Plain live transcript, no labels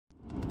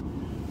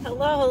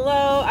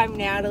Hello, I'm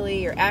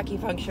Natalie, your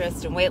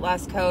acupuncturist and weight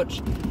loss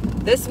coach.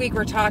 This week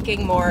we're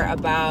talking more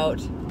about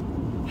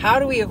how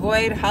do we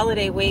avoid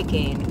holiday weight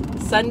gain.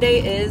 Sunday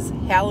is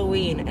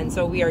Halloween, and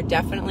so we are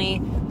definitely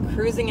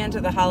cruising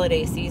into the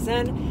holiday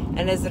season,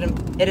 and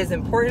it is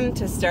important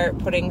to start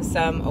putting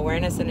some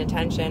awareness and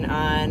attention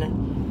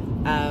on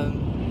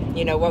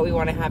what we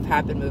want to have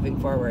happen moving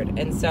forward.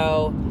 And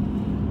so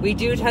we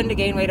do tend to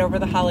gain weight over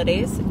the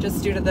holidays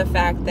just due to the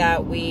fact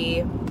that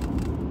we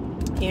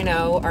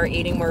are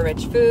eating more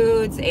rich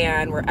foods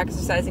and we're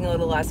exercising a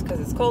little less because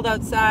it's cold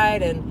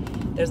outside and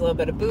there's a little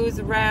bit of booze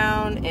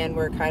around and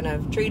we're kind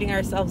of treating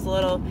ourselves a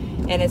little.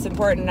 And it's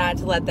important not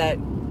to let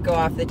that go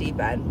off the deep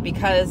end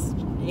because,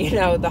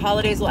 the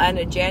holidays will end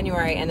in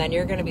January and then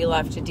you're going to be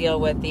left to deal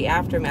with the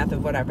aftermath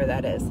of whatever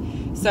that is.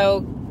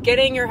 So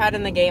getting your head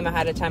in the game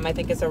ahead of time, I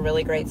think, is a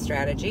really great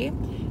strategy.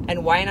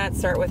 And why not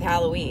start with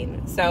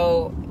Halloween?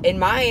 So in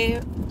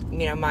my,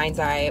 mind's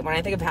eye, when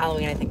I think of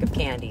Halloween, I think of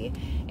candy.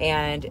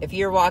 And if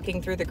you're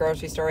walking through the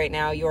grocery store right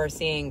now, you are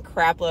seeing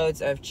crap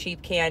loads of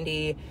cheap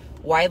candy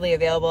widely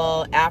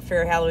available.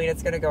 After Halloween,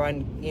 it's going to go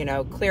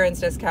on,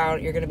 clearance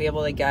discount. You're going to be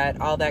able to get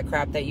all that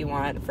crap that you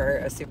want for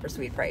a super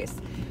sweet price.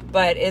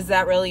 But is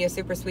that really a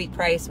super sweet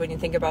price when you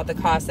think about the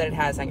cost that it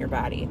has on your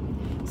body?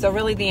 So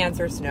really the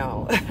answer is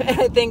no.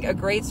 And I think a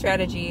great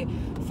strategy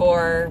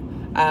for,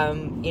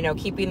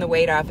 keeping the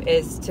weight off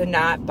is to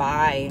not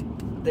buy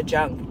the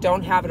junk.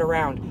 Don't have it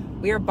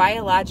around. We are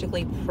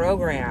biologically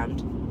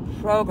programmed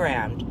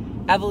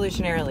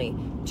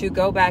evolutionarily to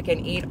go back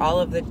and eat all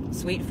of the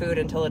sweet food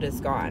until it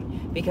is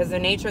gone, because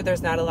in nature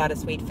there's not a lot of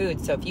sweet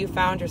food. So if you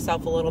found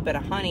yourself a little bit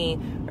of honey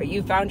or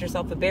you found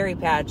yourself a berry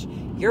patch,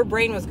 your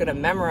brain was going to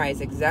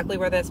memorize exactly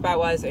where that spot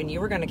was, and you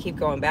were going to keep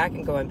going back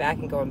and going back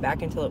and going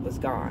back until it was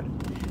gone.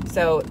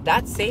 So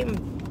that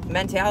same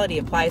mentality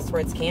applies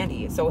towards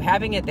candy. So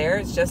having it there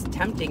is just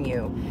tempting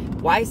you.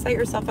 Why set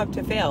yourself up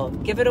to fail?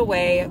 Give it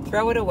away,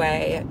 throw it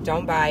away,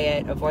 don't buy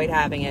it, avoid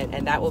having it,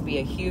 and that will be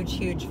a huge,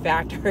 huge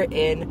factor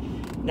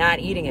in not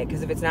eating it,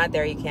 because if it's not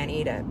there, you can't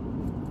eat it.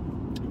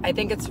 I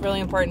think it's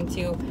really important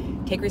to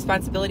take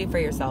responsibility for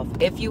yourself.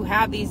 If you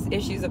have these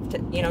issues of,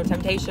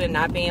 temptation and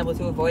not being able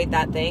to avoid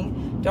that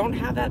thing, don't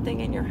have that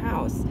thing in your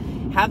house.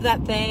 Have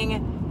that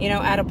thing,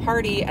 at a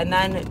party, and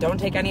then don't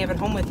take any of it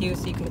home with you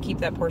so you can keep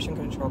that portion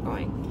control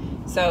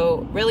going.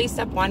 So really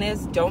step one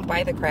is don't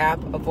buy the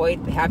crap, avoid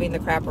having the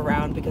crap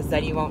around, because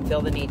then you won't feel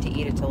the need to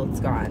eat it till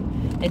it's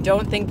gone. And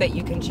don't think that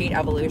you can cheat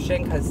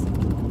evolution, because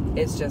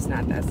it's just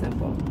not that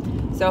simple.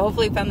 So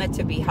hopefully you found that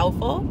to be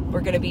helpful.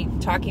 We're going to be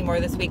talking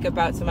more this week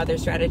about some other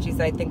strategies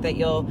that I think that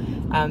you'll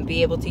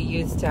be able to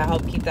use to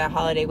help keep that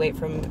holiday weight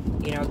from,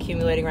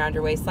 accumulating around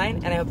your waistline.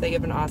 And I hope that you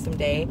have an awesome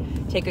day.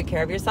 Take good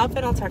care of yourself,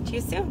 and I'll talk to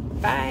you soon.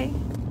 Bye.